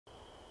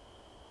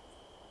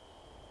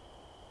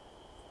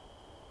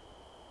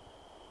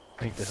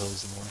think the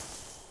hill's the one.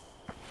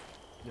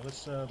 Yeah,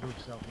 let's move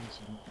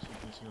southeast and see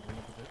if we see a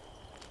ramp a bit.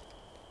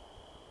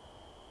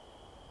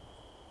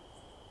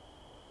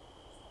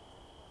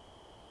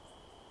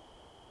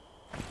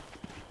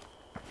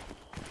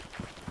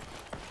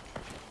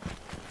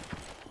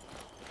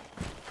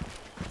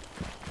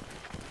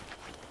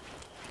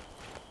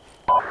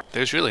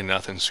 There's really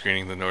nothing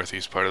screening the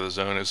northeast part of the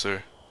zone, is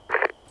there?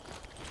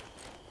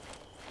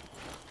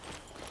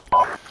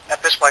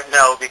 At this point,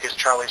 no, because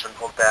Charlie's been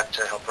pulled back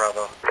to help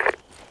Bravo.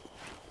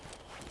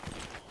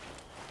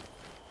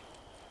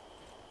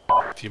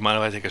 Do you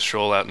mind if I take a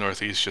stroll out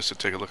northeast just to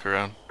take a look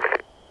around?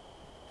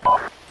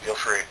 Feel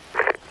free.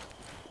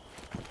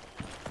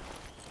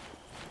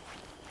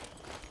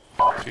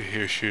 If you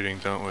hear shooting,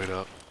 don't wait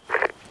up.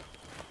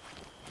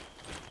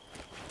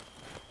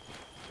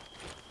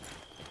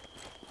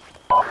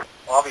 Well,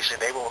 obviously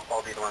they will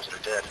all be the ones that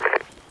are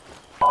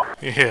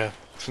dead. Yeah,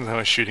 since I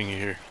was shooting you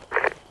here.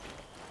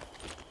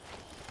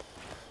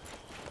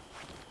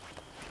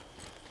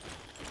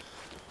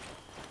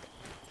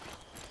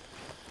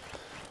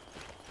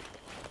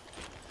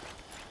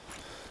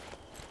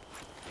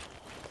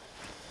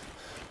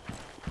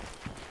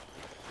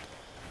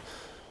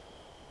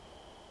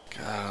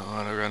 God, I don't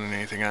want to run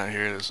anything out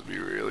here. This would be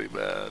really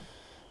bad.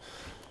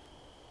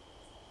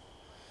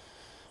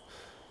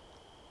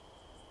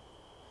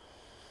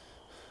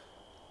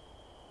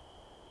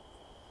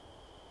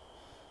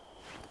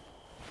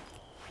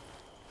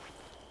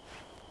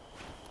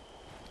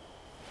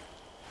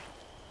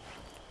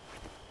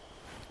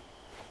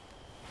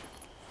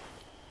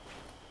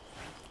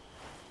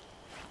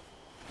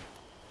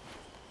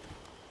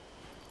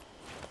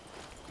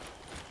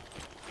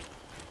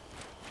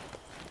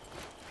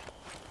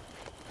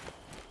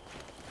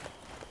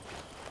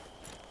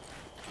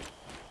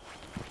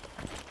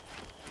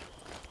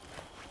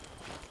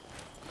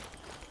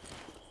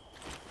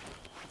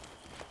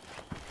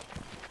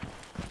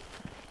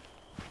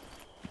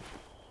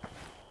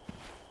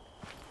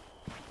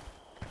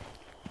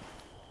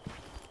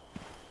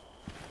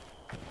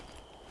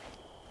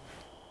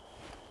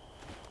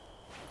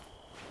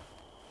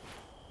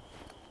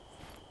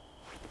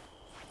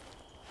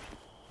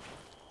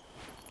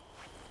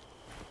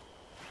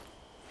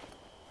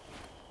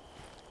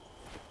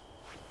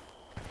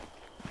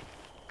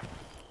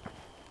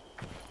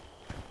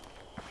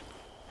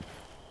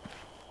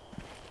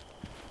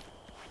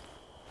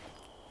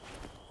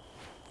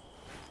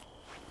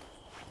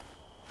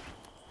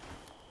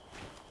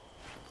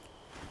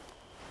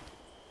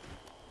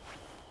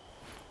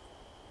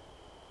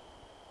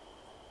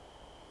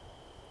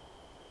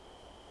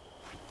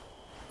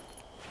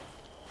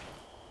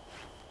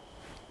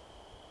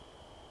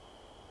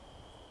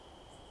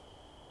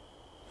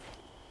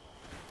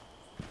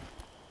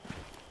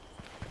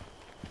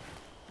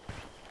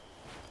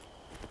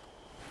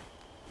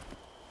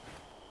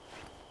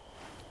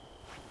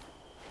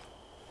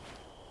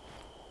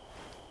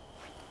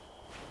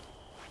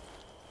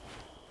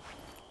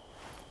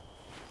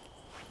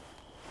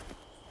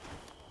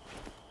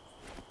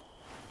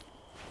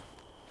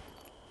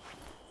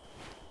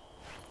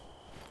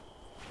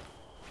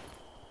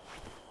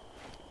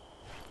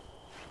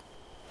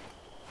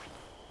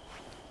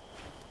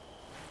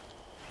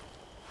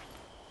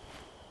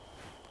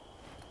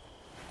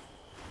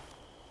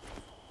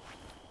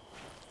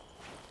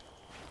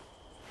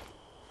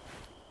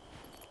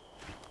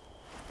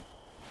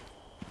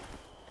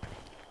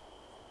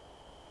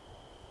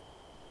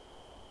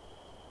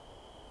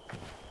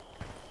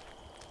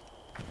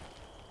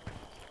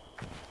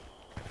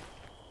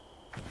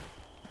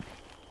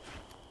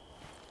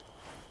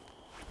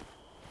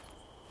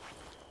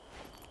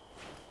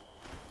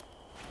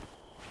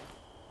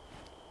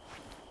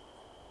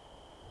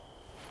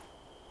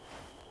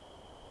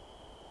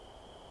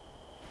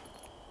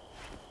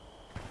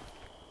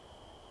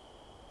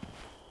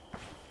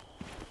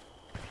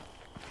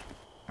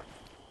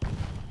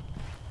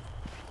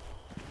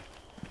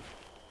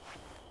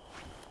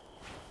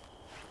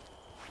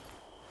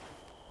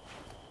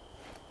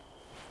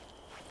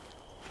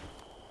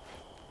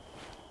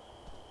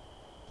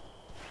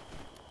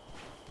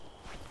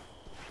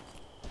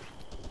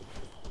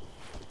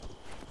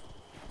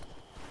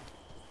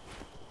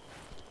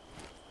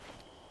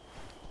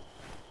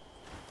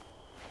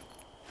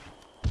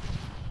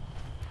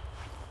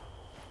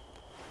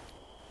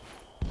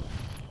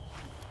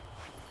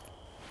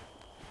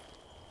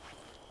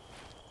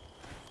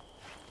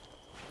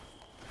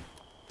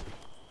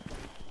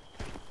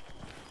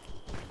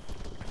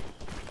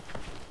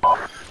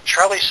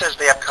 Charlie says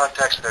they have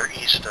contacts to their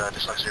east,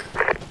 dslyecxi.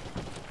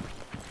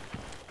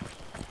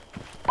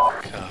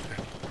 Copy.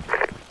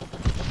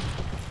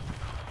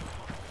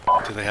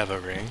 Do they have a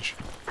range?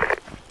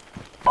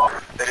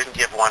 They didn't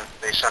give one.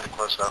 They sounded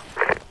close, though.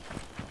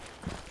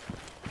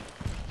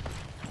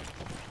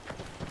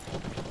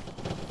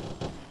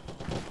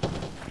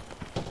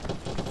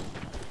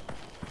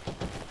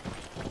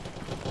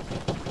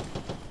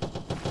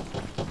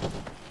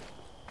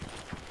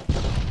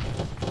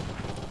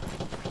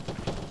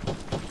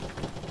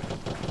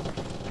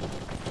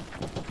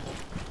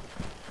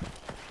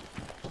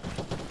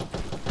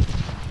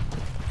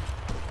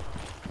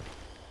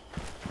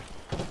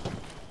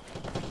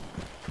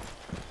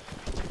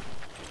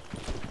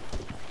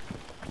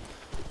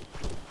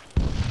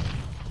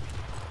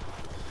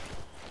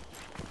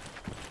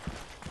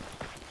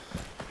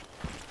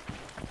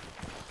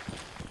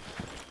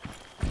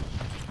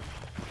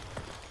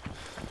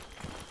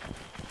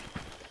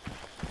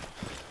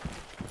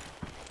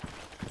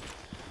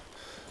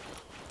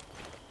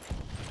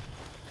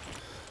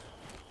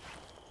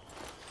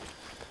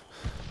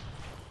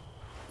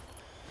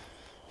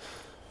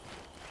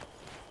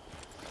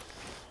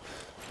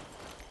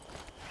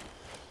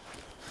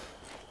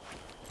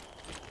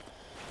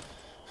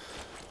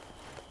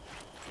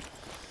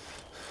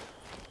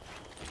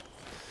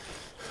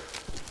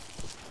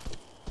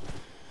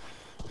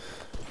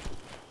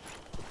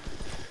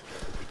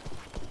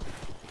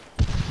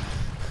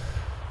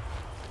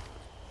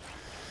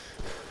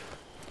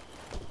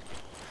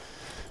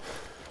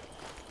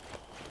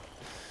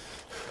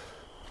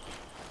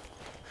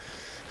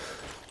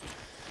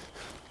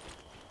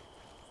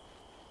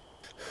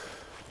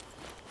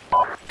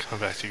 I'm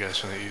back to you guys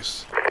from the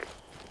east.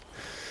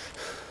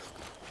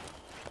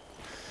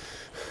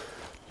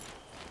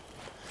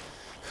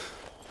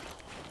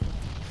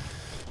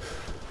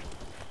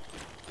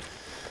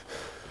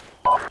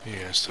 You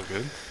guys still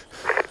good?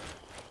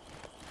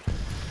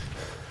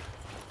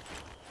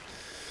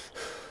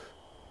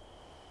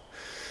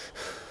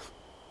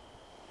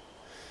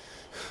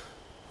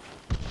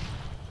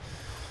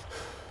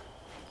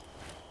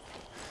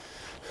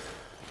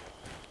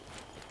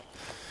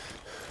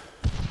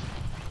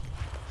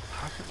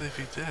 How could they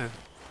be dead?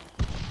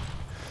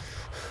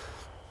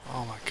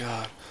 Oh my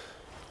god.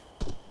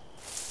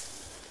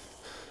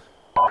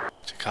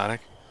 Taconic?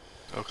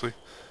 Oakley?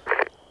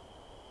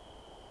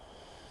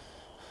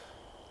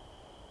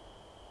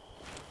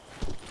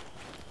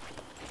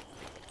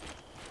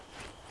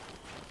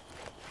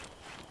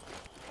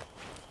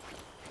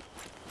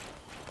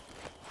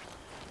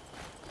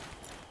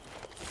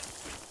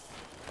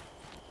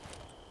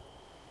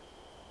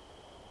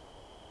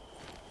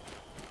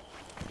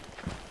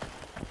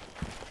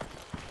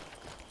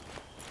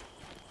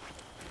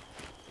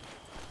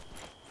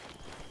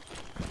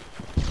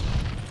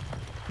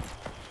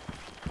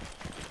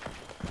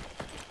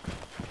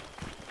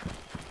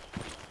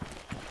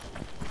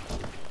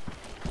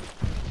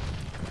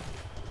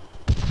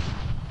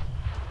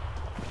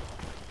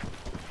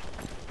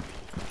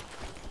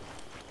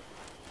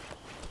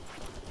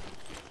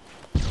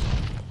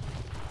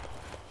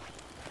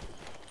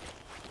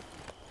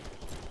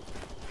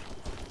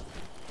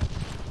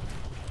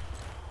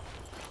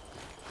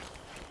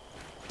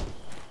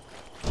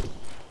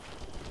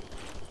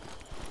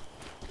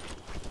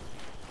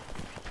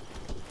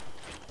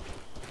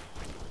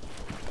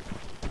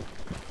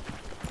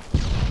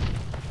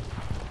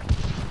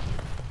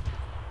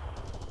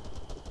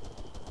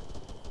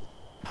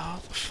 How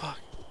the fuck?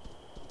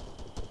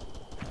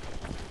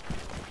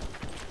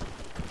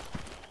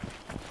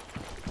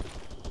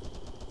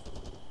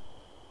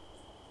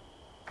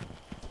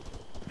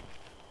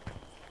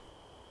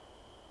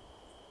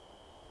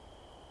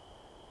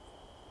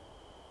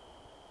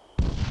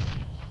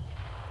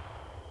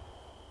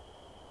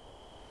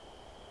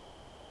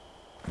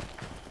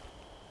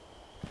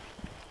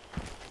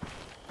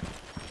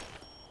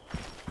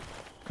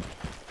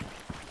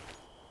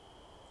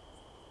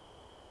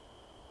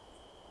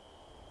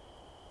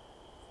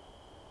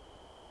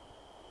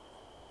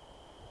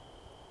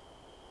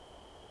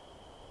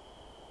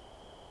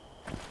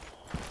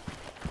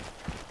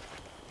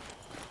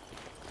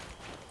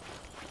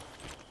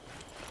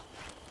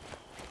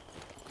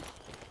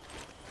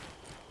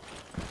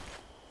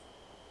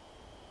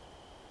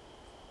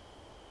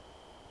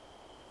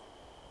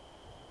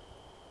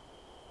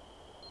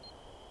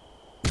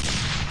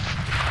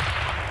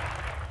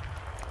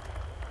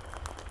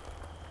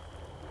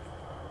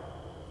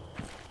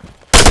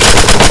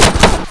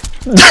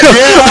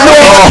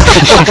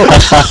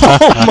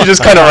 You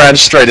just kind of ran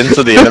straight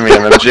into the enemy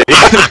MMG.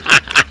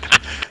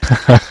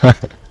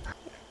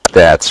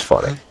 That's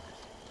funny.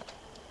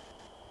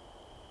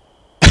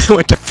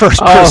 Went to first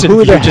person who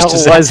view the hell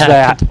just was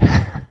that?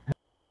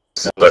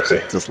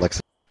 Dyslexic.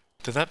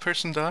 Did that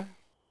person die?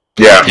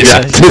 Yeah.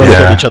 Yeah,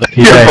 yeah. Each other,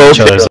 each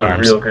other's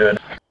arms. Real good.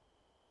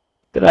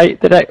 Did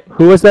I,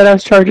 who was that I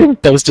was charging?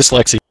 That was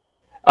dyslexia.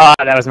 Ah,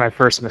 that was my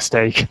first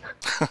mistake.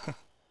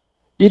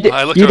 You did,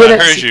 I looked you over, I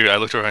didn't heard see- you, I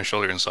looked over my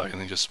shoulder and saw you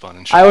and then just spun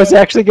and shot. I was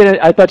actually gonna,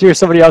 I thought you were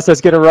somebody else that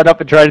was gonna run up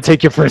and try to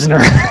take you prisoner.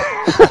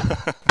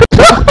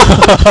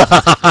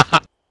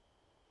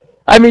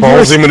 I mean,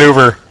 Ballsy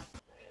maneuver.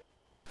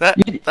 That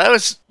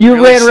was you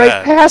really ran right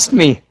sad. past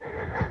me.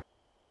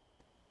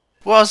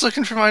 Well, I was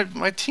looking for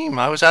my team.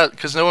 I was out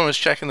because no one was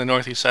checking the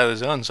northeast side of the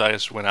zone, so I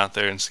just went out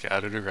there and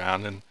scouted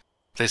around, and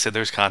they said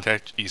there's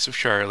contact east of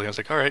Charlie. I was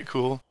like, all right,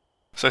 cool.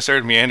 So I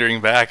started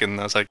meandering back, and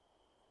I was like,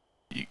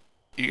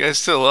 you guys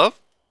still up?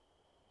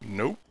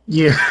 Nope.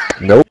 Yeah.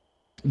 Nope.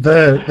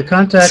 The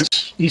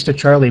contacts east of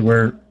Charlie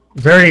were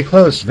very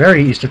close,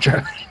 very east of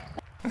Charlie.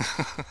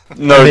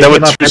 No, They there were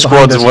came up two right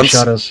behind squads. us and One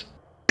shot us.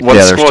 Yeah,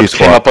 there's squad two came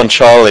squads. up on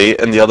Charlie,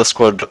 and the other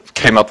squad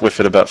came up with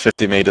it about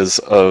 50 meters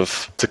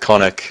of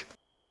Taconic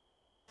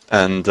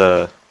and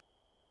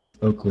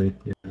Oakley.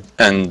 Yeah.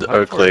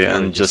 Oakley,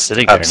 and just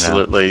sitting there now.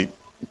 absolutely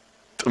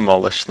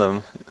demolished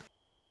them.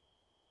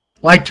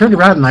 Well, I turned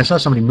around and I saw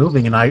somebody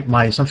moving, and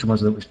my assumption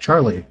was that it was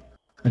Charlie,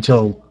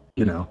 until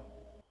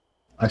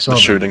I saw The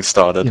them. shooting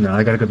started.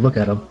 I got a good look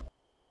at him.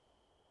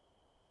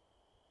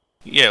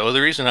 Yeah, well,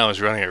 the reason I was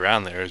running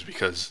around there is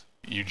because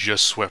you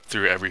just swept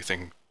through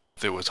everything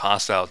that was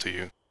hostile to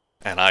you,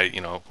 and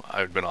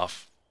I'd been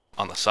off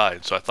on the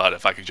side, so I thought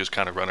if I could just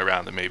kind of run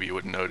around, then maybe you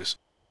wouldn't notice.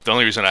 The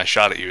only reason I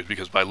shot at you is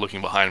because by looking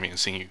behind me and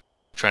seeing you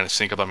trying to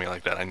sink up on me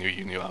like that, I knew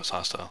you knew I was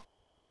hostile.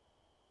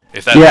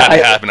 If that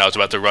hadn't happened, I was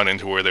about to run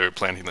into where they were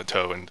planting the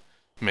tow and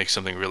make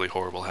something really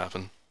horrible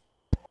happen.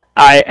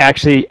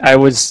 I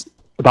was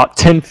about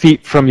 10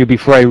 feet from you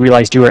before I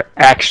realized you were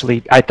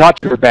I thought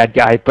you were a bad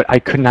guy, but I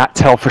could not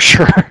tell for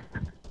sure.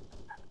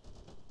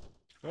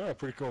 Oh,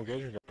 pretty cool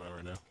engagement going on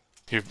right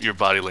now. Your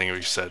body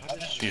language said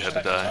you had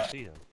to die.